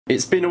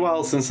It's been a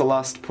while since I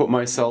last put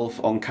myself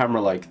on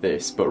camera like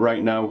this, but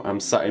right now I'm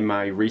sat in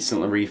my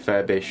recently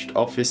refurbished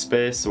office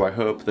space, so I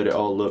hope that it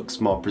all looks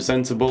more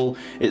presentable.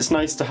 It's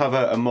nice to have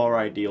a more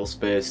ideal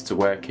space to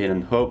work in,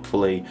 and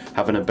hopefully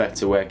having a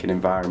better working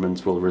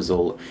environment will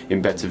result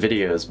in better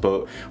videos,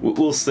 but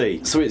we'll see.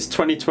 So it's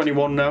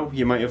 2021 now,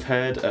 you might have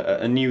heard,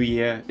 a new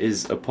year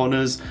is upon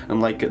us, and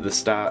like at the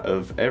start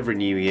of every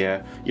new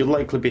year, you'll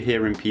likely be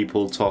hearing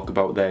people talk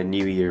about their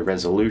new year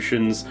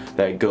resolutions,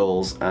 their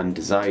goals and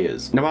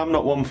desires. Now, I'm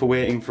not one for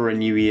waiting for a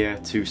new year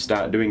to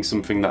start doing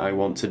something that I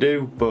want to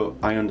do, but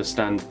I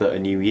understand that a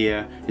new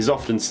year is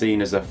often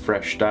seen as a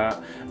fresh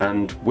start,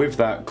 and with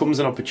that comes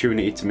an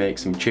opportunity to make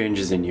some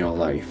changes in your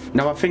life.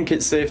 Now, I think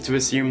it's safe to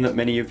assume that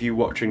many of you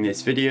watching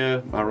this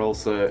video are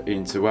also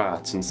into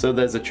art, and so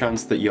there's a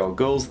chance that your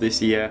goals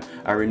this year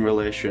are in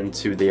relation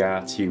to the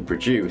art you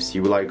produce.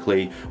 You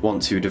likely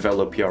want to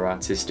develop your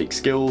artistic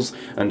skills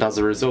and as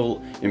a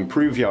result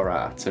improve your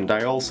art, and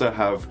I also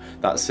have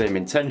that same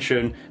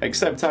intention,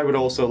 except I would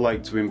also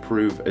like to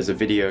improve as a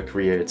video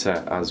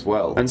creator as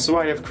well. And so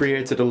I have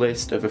created a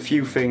list of a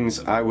few things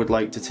I would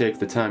like to take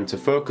the time to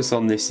focus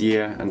on this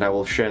year, and I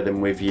will share them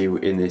with you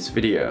in this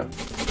video.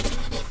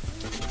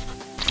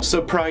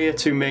 So prior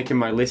to making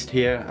my list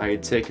here, I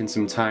had taken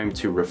some time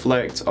to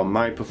reflect on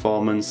my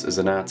performance as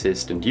an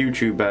artist and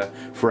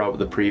YouTuber throughout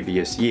the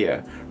previous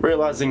year,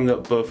 realising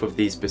that both of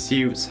these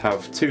pursuits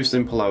have two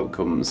simple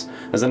outcomes.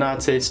 As an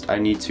artist, I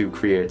need to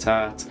create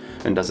art,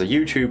 and as a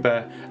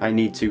YouTuber, I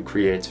need to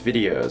create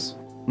videos.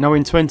 Now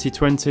in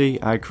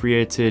 2020 I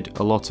created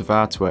a lot of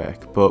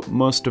artwork, but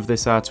most of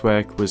this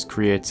artwork was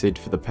created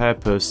for the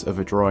purpose of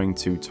a drawing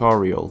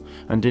tutorial,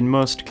 and in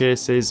most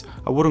cases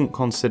I wouldn't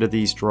consider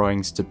these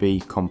drawings to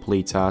be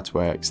complete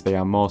artworks. They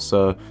are more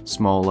so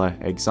smaller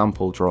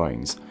example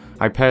drawings.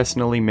 I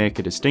personally make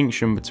a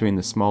distinction between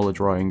the smaller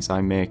drawings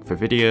I make for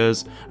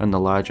videos and the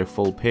larger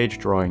full page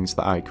drawings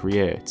that I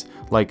create,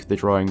 like the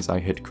drawings I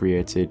had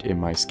created in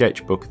my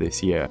sketchbook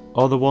this year,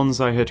 or the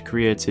ones I had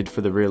created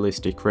for the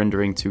realistic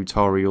rendering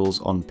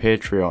tutorials on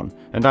Patreon,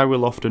 and I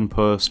will often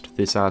post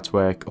this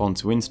artwork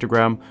onto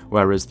Instagram,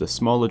 whereas the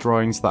smaller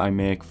drawings that I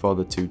make for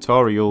the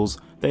tutorials,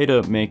 they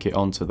don't make it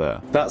onto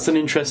there. That's an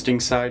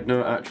interesting side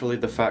note actually,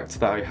 the fact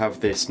that I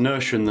have this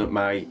notion that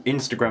my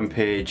Instagram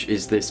page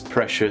is this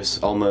precious,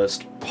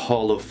 almost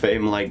Hall of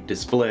Fame like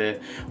display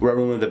where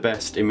only the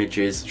best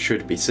images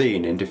should be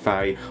seen, and if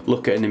I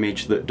look at an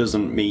image that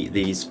doesn't meet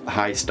these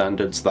high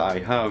standards that I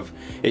have,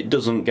 it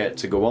doesn't get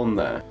to go on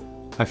there.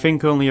 I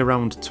think only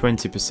around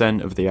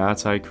 20% of the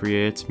art I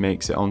create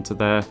makes it onto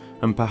there,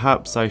 and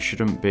perhaps I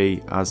shouldn't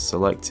be as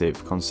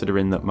selective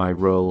considering that my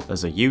role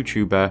as a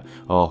YouTuber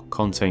or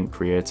content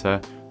creator,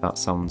 that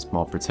sounds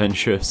more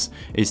pretentious,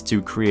 is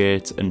to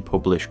create and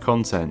publish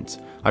content.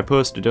 I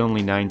posted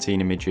only 19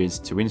 images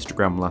to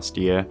Instagram last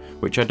year,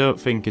 which I don't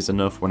think is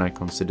enough when I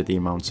consider the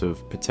amount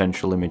of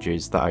potential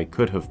images that I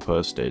could have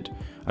posted.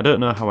 I don't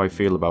know how I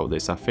feel about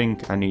this. I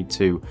think I need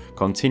to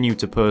continue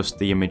to post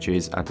the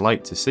images I'd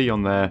like to see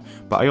on there,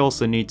 but I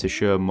also need to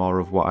show more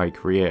of what I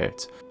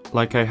create.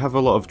 Like, I have a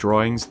lot of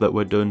drawings that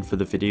were done for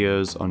the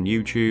videos on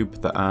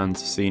YouTube that aren't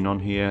seen on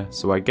here,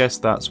 so I guess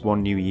that's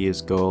one New Year's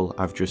goal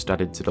I've just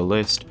added to the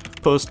list.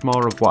 Post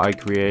more of what I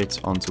create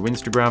onto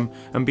Instagram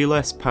and be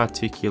less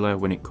particular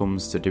when it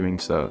comes to doing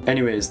so.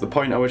 Anyways, the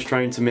point I was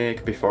trying to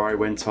make before I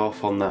went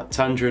off on that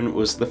tangent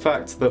was the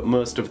fact that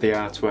most of the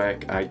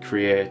artwork I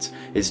create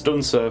is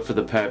done so for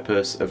the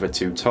purpose of a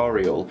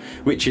tutorial,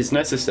 which is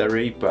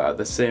necessary, but at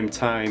the same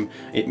time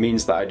it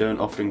means that I don't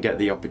often get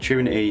the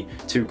opportunity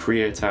to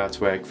create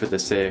artwork for the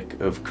sake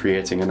of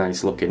creating a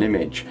nice looking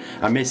image.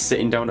 I miss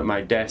sitting down at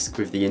my desk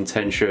with the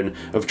intention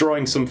of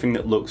drawing something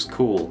that looks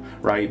cool,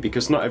 right?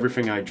 Because not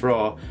everything I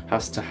draw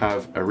has to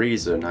have a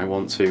reason. I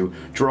want to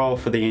draw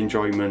for the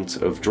enjoyment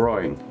of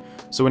drawing.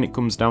 So when it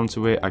comes down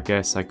to it, I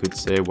guess I could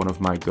say one of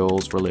my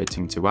goals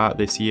relating to art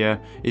this year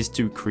is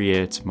to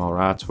create more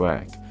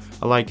artwork.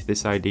 I like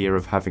this idea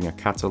of having a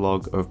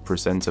catalogue of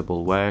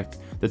presentable work,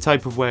 the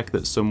type of work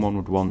that someone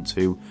would want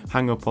to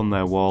hang up on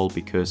their wall,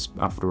 because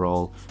after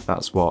all,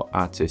 that's what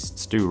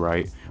artists do,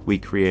 right? We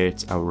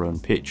create our own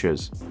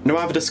pictures. Now,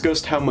 I've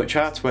discussed how much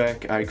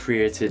artwork I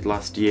created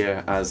last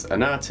year as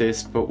an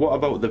artist, but what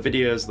about the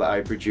videos that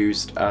I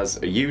produced as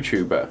a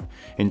YouTuber?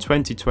 In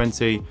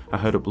 2020, I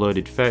had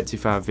uploaded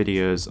 35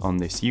 videos on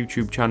this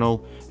YouTube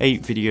channel,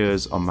 8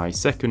 videos on my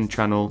second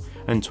channel,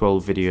 and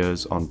 12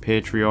 videos on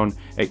Patreon,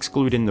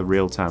 excluding the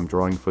real-time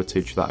drawing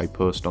footage that I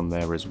post on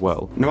there as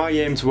well. Now, I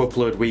aim to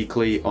upload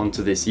weekly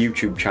onto this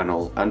YouTube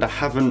channel, and I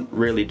haven't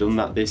really done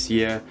that this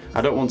year.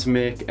 I don't want to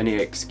make any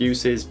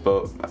excuses,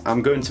 but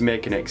I'm going to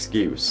make an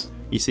excuse.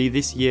 You see,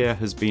 this year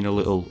has been a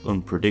little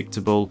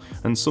unpredictable,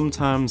 and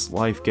sometimes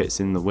life gets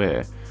in the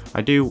way.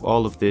 I do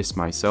all of this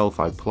myself.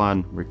 I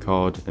plan,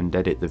 record and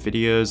edit the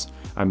videos,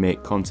 I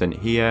make content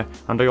here,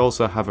 and I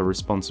also have a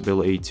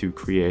responsibility to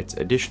create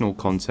additional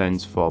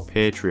content for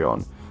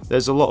Patreon.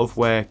 There's a lot of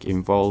work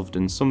involved,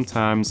 and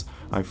sometimes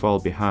I fall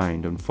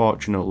behind.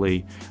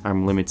 Unfortunately,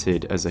 I'm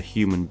limited as a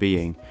human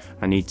being.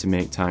 I need to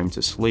make time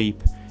to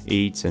sleep,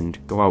 eat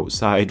and go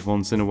outside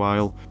once in a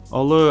while.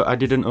 Although I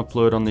didn't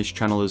upload on this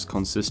channel as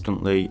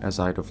consistently as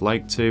I'd have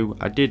liked to,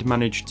 I did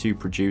manage to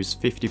produce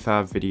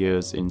 55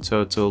 videos in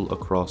total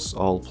across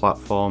all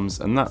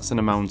platforms, and that's an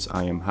amount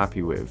I am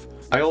happy with.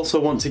 I also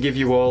want to give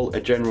you all a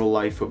general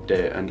life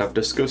update, and I've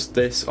discussed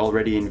this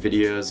already in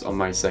videos on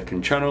my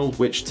second channel,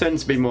 which tend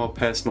to be more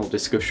personal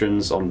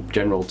discussions on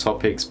general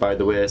topics, by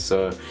the way,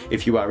 so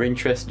if you are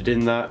interested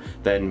in that,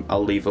 then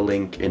I'll leave a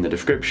link in the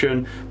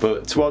description.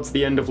 But towards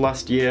the end of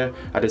last year,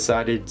 I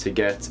decided to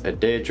get a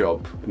day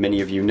job.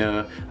 Many of you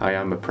know I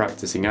am a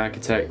practicing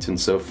architect, and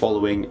so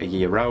following a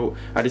year out,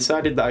 I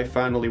decided that I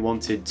finally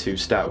wanted to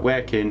start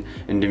working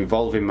and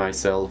involving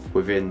myself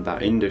within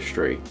that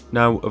industry.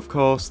 Now, of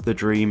course, the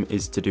dream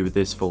is to do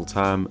this full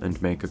time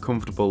and make a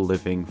comfortable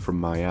living from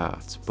my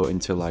art, but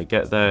until I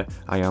get there,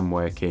 I am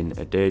working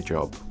a day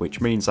job,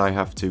 which means I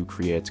have to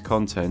create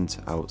content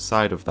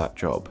outside of that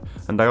job,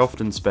 and I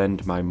often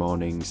spend my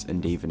mornings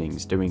and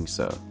evenings doing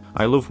so.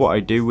 I love what I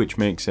do, which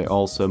makes it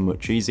also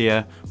much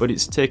easier, but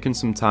it's taken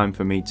some time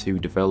for me to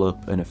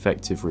develop an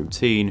effective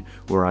routine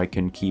where I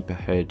can keep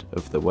ahead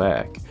of the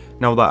work.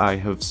 Now that I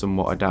have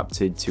somewhat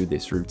adapted to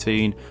this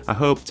routine, I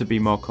hope to be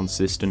more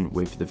consistent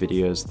with the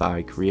videos that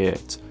I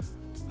create.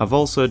 I've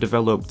also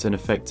developed an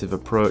effective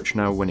approach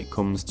now when it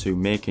comes to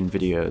making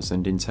videos,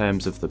 and in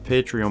terms of the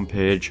Patreon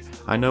page,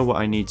 I know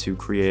what I need to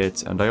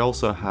create, and I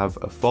also have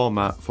a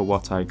format for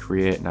what I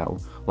create now.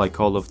 Like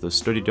all of the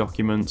study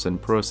documents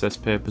and process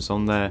papers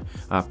on there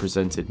are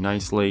presented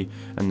nicely,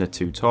 and the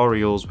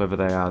tutorials, whether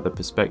they are the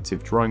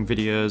perspective drawing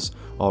videos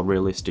or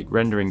realistic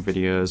rendering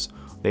videos,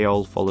 they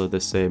all follow the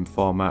same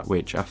format,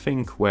 which I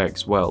think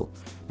works well.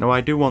 Now,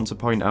 I do want to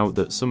point out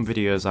that some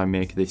videos I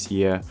make this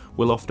year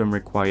will often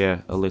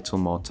require a little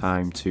more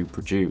time to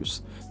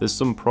produce. There's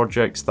some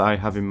projects that I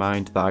have in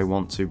mind that I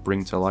want to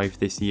bring to life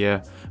this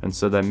year, and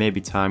so there may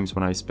be times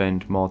when I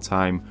spend more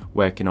time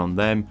working on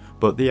them,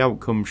 but the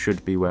outcome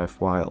should be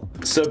worthwhile.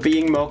 So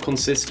being more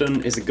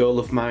consistent is a goal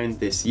of mine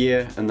this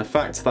year, and the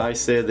fact that I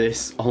say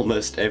this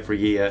almost every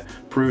year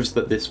proves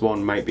that this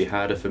one might be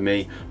harder for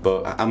me,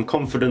 but I'm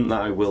confident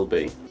that I will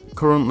be.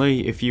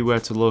 Currently, if you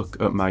were to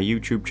look at my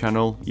YouTube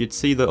channel, you'd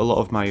see that a lot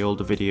of my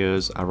older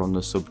videos are on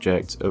the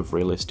subject of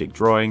realistic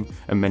drawing,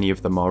 and many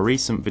of the more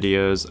recent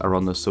videos are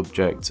on the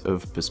subject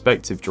of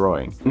perspective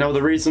drawing. Now,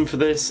 the reason for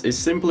this is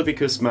simply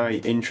because my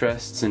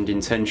interests and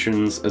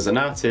intentions as an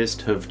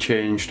artist have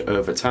changed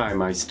over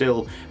time. I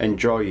still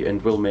enjoy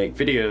and will make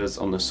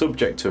videos on the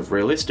subject of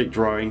realistic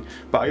drawing,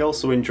 but I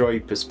also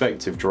enjoy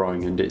perspective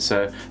drawing, and it's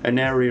an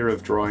area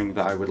of drawing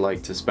that I would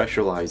like to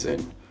specialise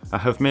in. I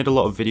have made a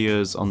lot of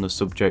videos on the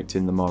subject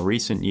in the more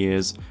recent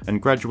years,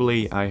 and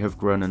gradually I have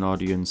grown an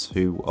audience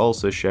who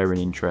also share an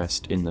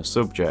interest in the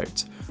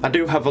subject. I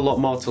do have a lot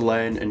more to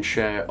learn and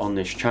share on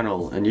this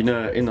channel, and you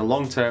know, in the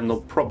long term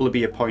there'll probably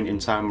be a point in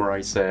time where I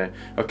say,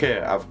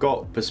 okay, I've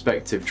got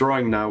perspective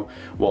drawing now,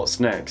 what's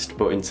next?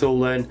 But until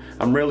then,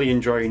 I'm really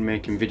enjoying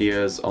making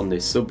videos on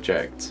this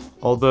subject.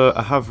 Although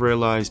I have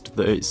realised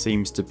that it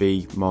seems to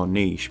be more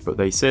niche, but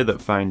they say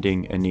that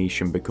finding a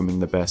niche and becoming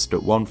the best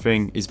at one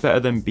thing is better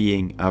than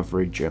being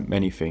average at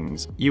many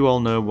things. You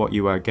all know what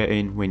you are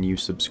getting when you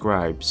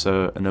subscribe,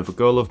 so another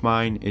goal of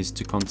mine is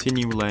to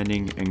continue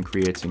learning and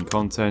creating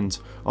content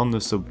on the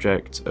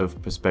subject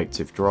of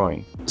perspective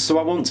drawing. So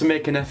I want to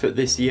make an effort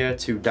this year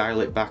to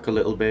dial it back a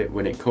little bit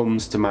when it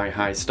comes to my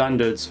high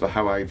standards for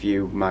how I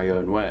view my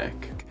own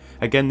work.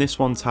 Again, this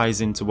one ties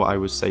into what I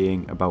was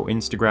saying about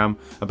Instagram,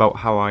 about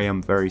how I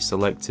am very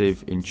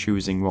selective in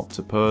choosing what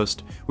to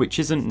post, which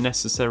isn't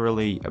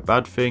necessarily a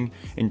bad thing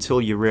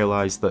until you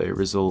realise that it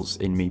results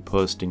in me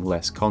posting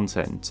less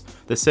content.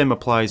 The same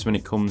applies when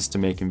it comes to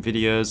making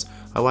videos.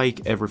 I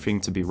like everything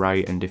to be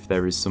right, and if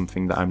there is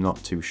something that I'm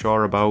not too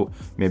sure about,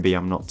 maybe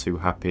I'm not too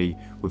happy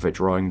with a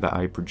drawing that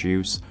I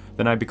produce,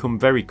 then I become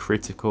very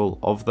critical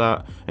of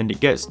that, and it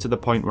gets to the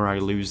point where I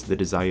lose the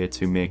desire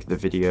to make the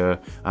video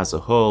as a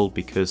whole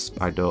because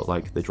I don't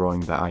like the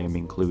drawing that I am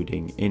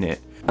including in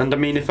it. And I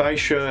mean, if I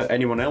show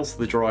anyone else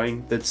the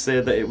drawing, they'd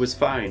say that it was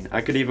fine.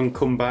 I could even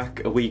come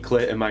back a week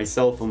later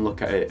myself and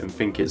look at it and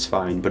think it's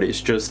fine, but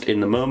it's just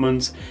in the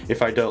moment.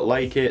 If I don't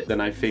like it,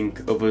 then I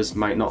think others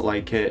might not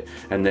like it,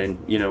 and then,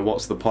 you know,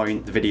 what's the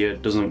point? The video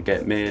doesn't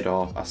get made,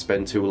 or I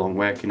spend too long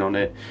working on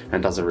it,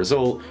 and as a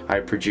result, I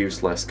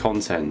produce less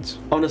content.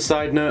 On a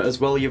side note as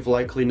well, you've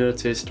likely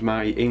noticed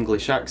my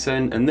English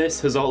accent, and this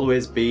has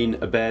always been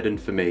a burden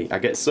for me. I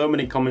get so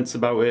many comments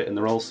about it, and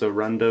they're all so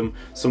random.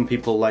 Some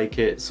people like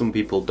it, some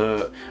people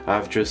don't.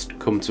 I've just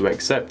come to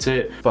accept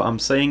it. But I'm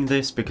saying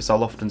this because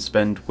I'll often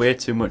spend way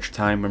too much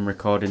time when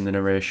recording the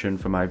narration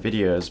for my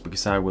videos,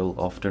 because I will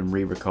often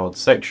re-record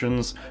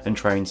sections and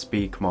try and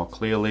speak more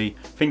clearly,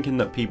 thinking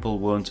that people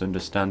won't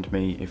understand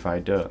me if I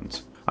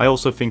don't. I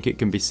also think it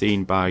can be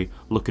seen by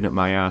looking at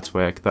my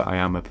artwork that I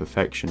am a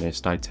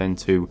perfectionist. I tend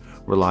to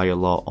rely a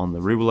lot on the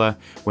ruler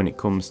when it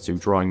comes to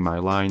drawing my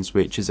lines,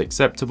 which is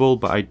acceptable,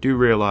 but I do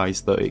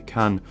realise that it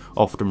can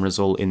often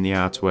result in the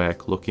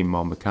artwork looking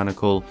more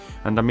mechanical,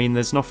 and I mean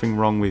there's nothing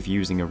wrong with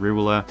using a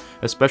ruler,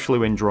 especially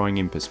when drawing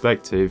in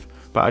perspective,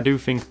 but I do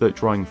think that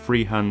drawing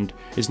freehand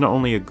is not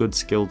only a good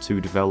skill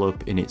to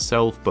develop in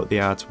itself, but the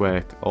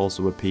artwork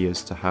also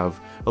appears to have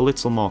a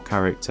little more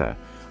character.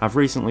 I've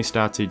recently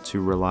started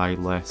to rely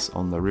less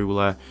on the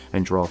ruler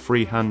and draw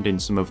freehand in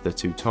some of the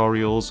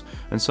tutorials,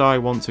 and so I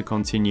want to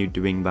continue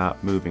doing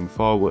that moving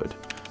forward.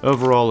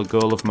 Overall, a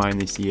goal of mine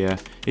this year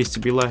is to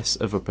be less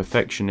of a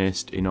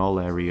perfectionist in all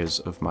areas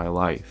of my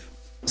life.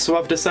 So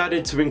I've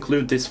decided to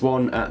include this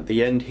one at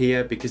the end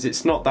here because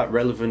it's not that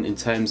relevant in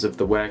terms of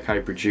the work I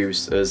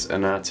produce as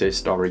an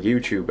artist or a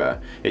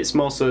YouTuber. It's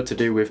more so to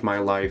do with my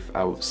life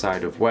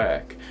outside of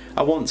work.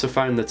 I want to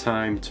find the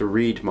time to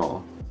read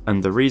more.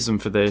 And the reason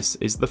for this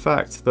is the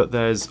fact that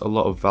there's a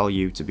lot of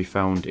value to be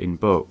found in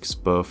books,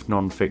 both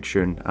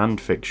non-fiction and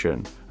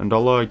fiction, and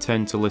although I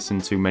tend to listen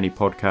to many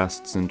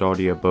podcasts and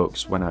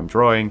audiobooks when I'm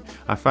drawing,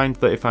 I find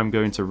that if I'm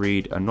going to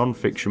read a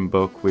non-fiction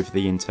book with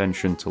the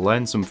intention to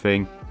learn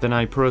something, then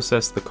I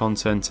process the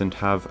content and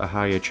have a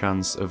higher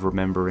chance of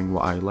remembering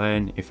what I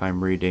learn if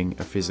I'm reading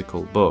a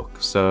physical book.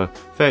 So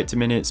 30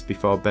 minutes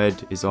before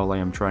bed is all I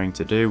am trying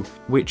to do,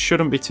 which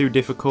shouldn't be too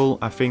difficult.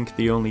 I think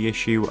the only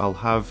issue I'll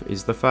have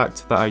is the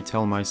fact that I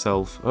tell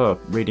myself, oh,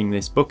 reading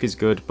this book is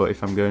good, but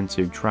if I'm going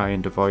to try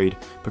and avoid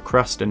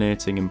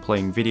procrastinating and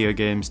playing video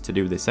games to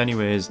do this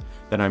anyways,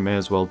 then I may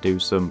as well do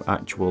some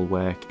actual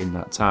work in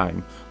that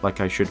time,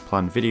 like I should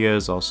plan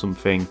videos or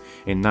something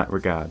in that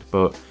regard.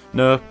 But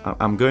no,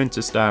 I'm going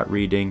to start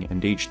reading,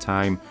 and each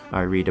time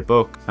I read a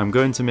book, I'm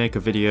going to make a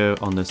video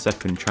on the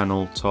second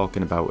channel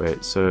talking about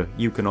it, so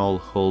you can all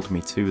hold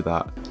me to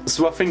that.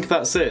 So I think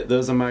that's it.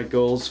 Those are my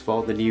goals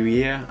for the new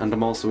year, and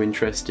I'm also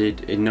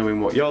interested in knowing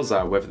what yours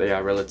are, whether they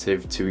are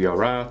relative to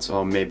your art,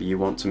 or maybe you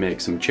want to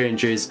make some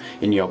changes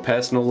in your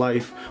personal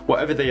life.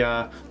 Whatever they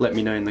are, let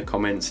me know in the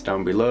comments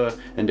down below,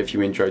 and if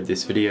you enjoyed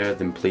this video,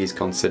 then please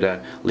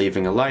consider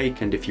leaving a like,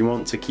 and if you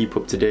want to keep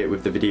up to date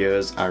with the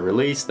videos I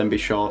release, then be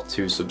sure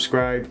to subscribe.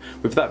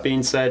 With that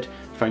being said,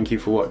 thank you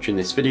for watching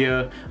this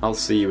video. I'll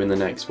see you in the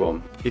next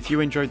one. If you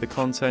enjoyed the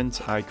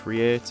content I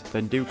create,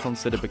 then do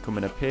consider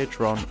becoming a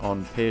patron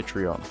on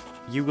Patreon.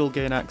 You will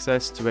gain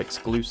access to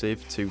exclusive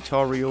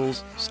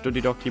tutorials, study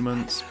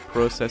documents,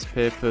 process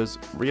papers,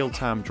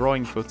 real-time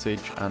drawing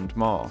footage and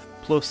more.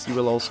 Plus you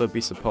will also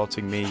be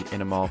supporting me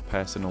in a more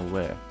personal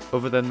way.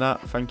 Other than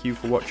that, thank you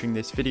for watching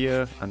this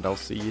video and I'll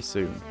see you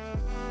soon.